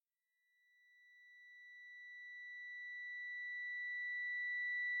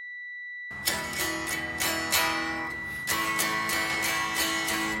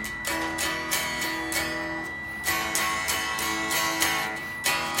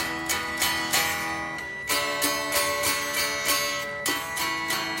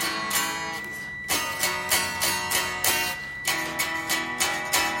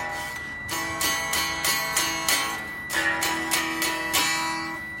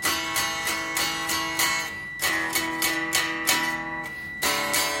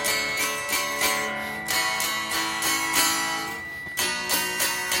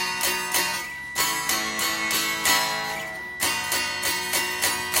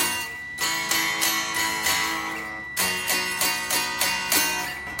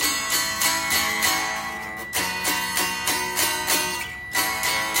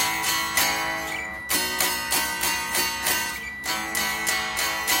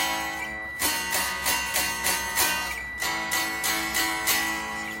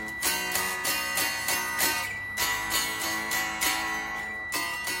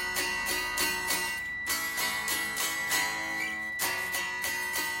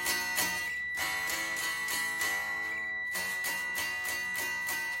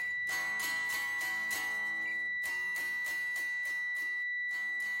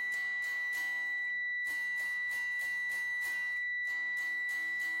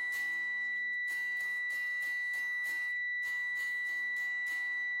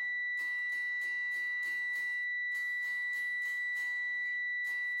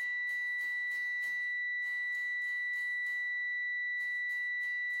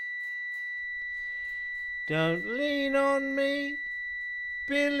Don't lean on me,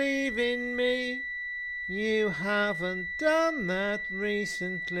 believe in me. You haven't done that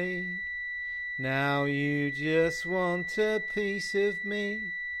recently. Now you just want a piece of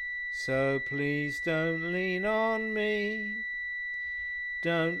me, so please don't lean on me.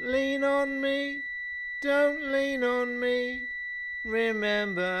 Don't lean on me, don't lean on me.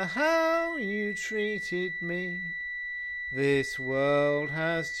 Remember how you treated me. This world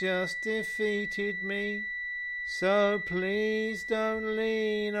has just defeated me, so please don't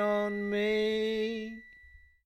lean on me.